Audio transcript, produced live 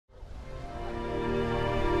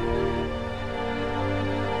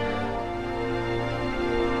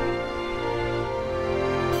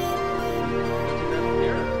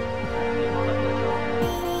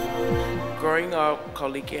out,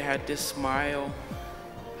 Kaulike had this smile.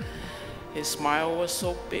 His smile was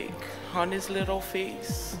so big on his little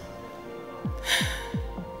face.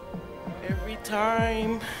 Every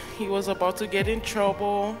time he was about to get in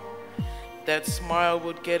trouble, that smile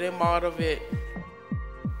would get him out of it.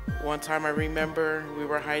 One time I remember we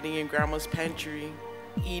were hiding in Grandma's pantry,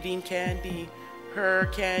 eating candy, her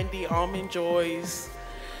candy, Almond Joys.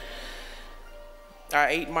 I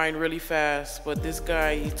ate mine really fast, but this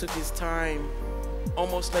guy, he took his time,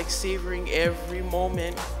 almost like savoring every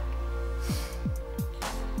moment.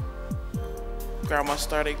 Grandma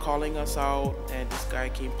started calling us out, and this guy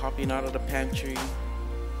came popping out of the pantry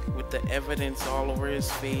with the evidence all over his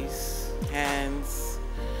face, hands,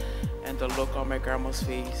 and the look on my grandma's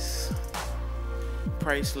face.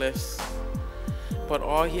 Priceless. But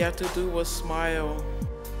all he had to do was smile.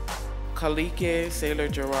 Kaulike Sailor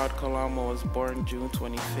Gerard Kalama was born June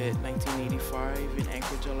 25th, 1985 in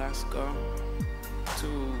Anchorage, Alaska.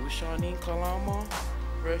 To Shawnee Kalama,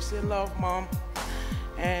 rest in love, Mom,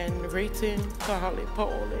 and Rayton Kahale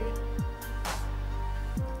Paole.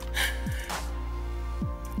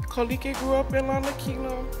 Kaulike grew up in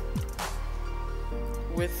Lanakila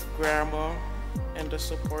with Grandma and the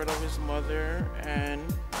support of his mother and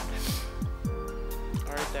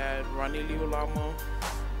our dad, Ronnie Liulama.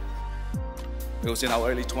 It was in our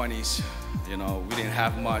early 20s, you know, we didn't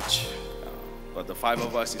have much, but the 5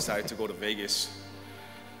 of us decided to go to Vegas.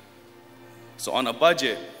 So on a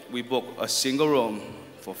budget, we booked a single room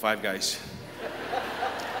for 5 guys.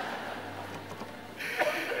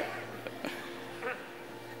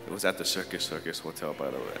 It was at the Circus Hotel, by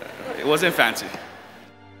the way. It wasn't fancy.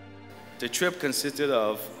 The trip consisted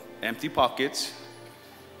of empty pockets,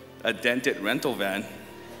 a dented rental van,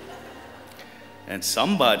 and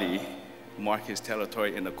somebody marked his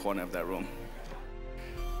territory in the corner of that room.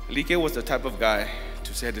 Like was the type of guy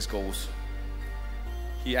to set his goals.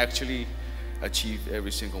 He actually achieved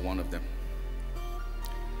every single one of them.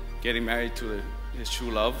 Getting married to his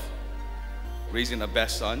true love, raising a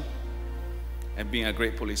best son, and being a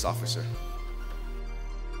great police officer.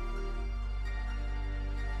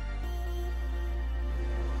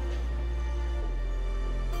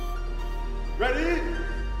 Ready?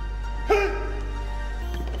 Hey!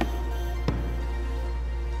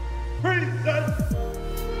 Princess!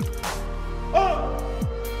 Up!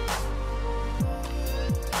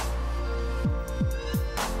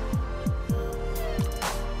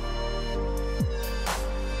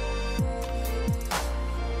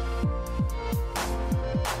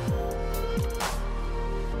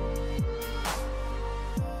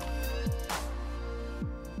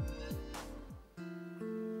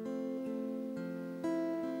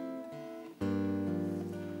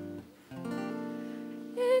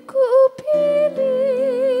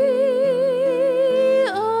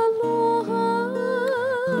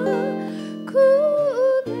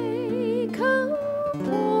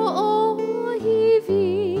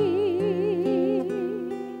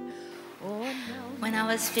 When I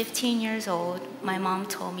was 15 years old, my mom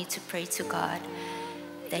told me to pray to God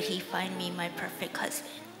that He find me my perfect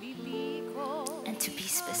husband, and to be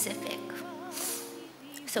specific.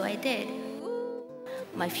 So I did.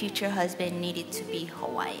 My future husband needed to be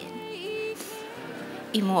Hawaiian.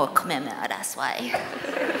 Imo Kamehameha, that's why.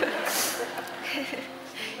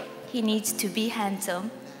 He needs to be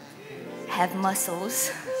handsome, have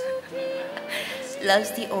muscles,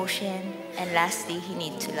 loves the ocean, and lastly, he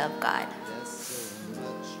needs to love God.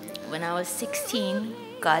 When I was 16,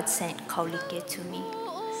 God sent Kaulike to me.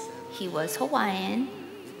 He was Hawaiian.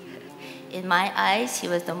 In my eyes, he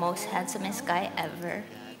was the most handsomest guy ever.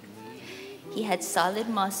 He had solid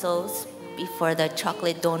muscles before the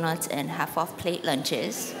chocolate donuts and half-off plate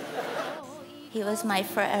lunches. He was my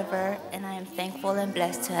forever, and I am thankful and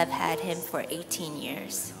blessed to have had him for 18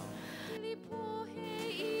 years.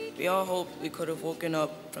 We all hoped we could have woken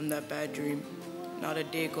up from that bad dream. Not a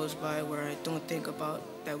day goes by where I don't think about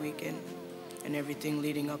that weekend and everything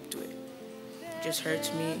leading up to it. It just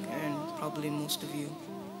hurts me and probably most of you.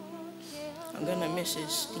 I'm gonna miss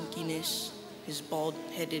his stinkiness, his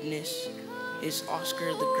bald-headedness, his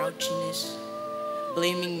Oscar the grouchiness,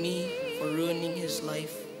 blaming me for ruining his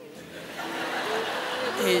life.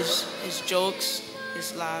 His jokes,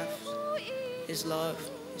 his laughs, his love,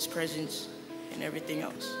 his presence, and everything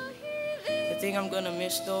else. The thing I'm gonna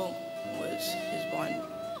miss though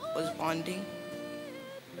was bonding.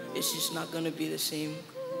 It's just not gonna be the same.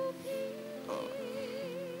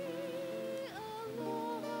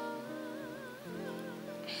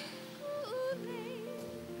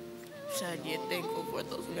 Sad yet thankful for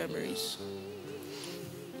those memories.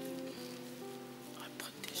 I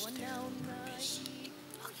put this there on purpose.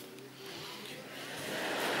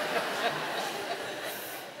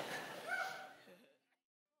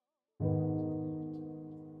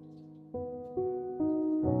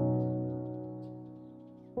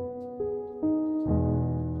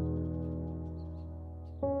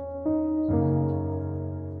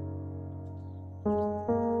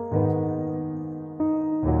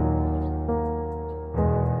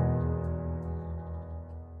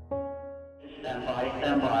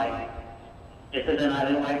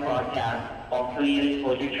 broadcast. All 3 units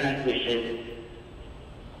hold your transmission.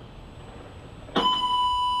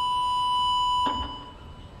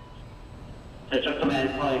 Central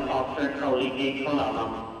Command calling Officer Kaulike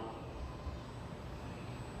Kalama.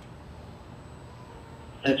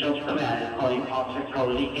 Central Command calling Officer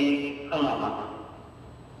Kaulike Kalama.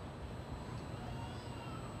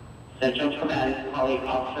 Central Command calling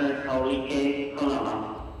Officer Kaulike Kalama.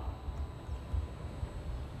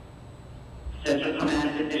 Central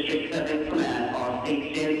Command to District 7 Command, all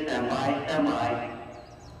stations, standby, standby.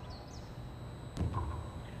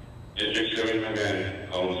 District 7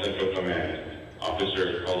 Command, calling Central Command.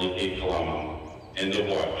 Officer Kaulike Kalama, end of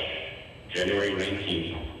watch, January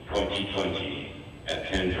 19, 2020, at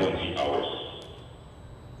 10:20 hours.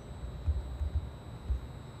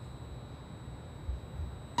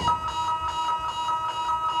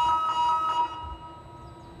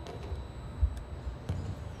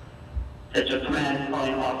 Central Command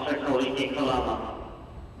calling Officer Kaulike Kalama.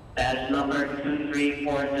 Badge number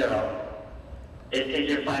 2340. This is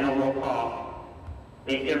your final roll call.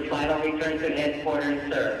 Make your final return to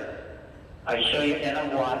headquarters, sir. I show you end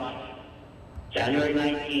of watch, January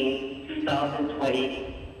 19,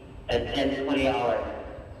 2020, at 10:20 hours.